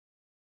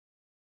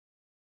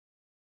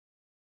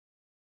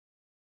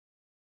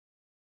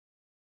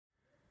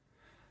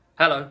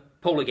Hello,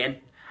 Paul again,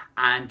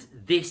 and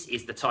this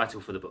is the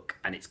title for the book,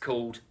 and it's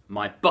called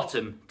My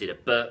Bottom Did a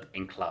Burp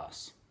in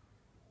Class.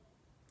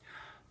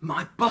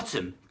 My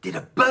bottom did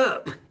a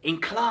burp in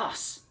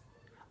class.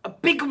 A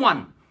big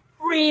one,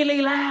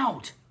 really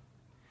loud.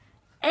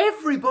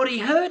 Everybody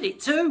heard it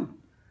too.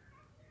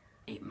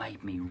 It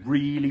made me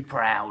really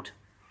proud.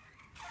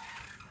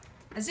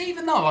 As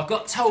even though I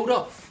got told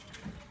off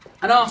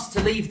and asked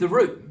to leave the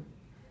room,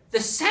 the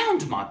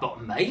sound my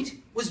bottom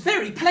made was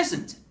very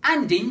pleasant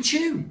and in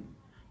tune.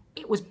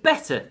 It was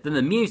better than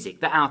the music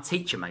that our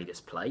teacher made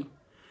us play,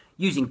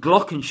 using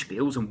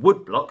glockenspiels and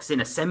woodblocks in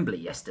assembly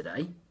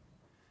yesterday.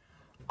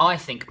 I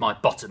think my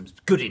bottom's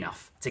good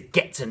enough to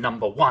get to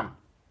number 1,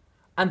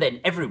 and then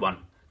everyone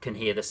can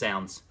hear the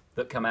sounds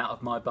that come out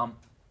of my bum.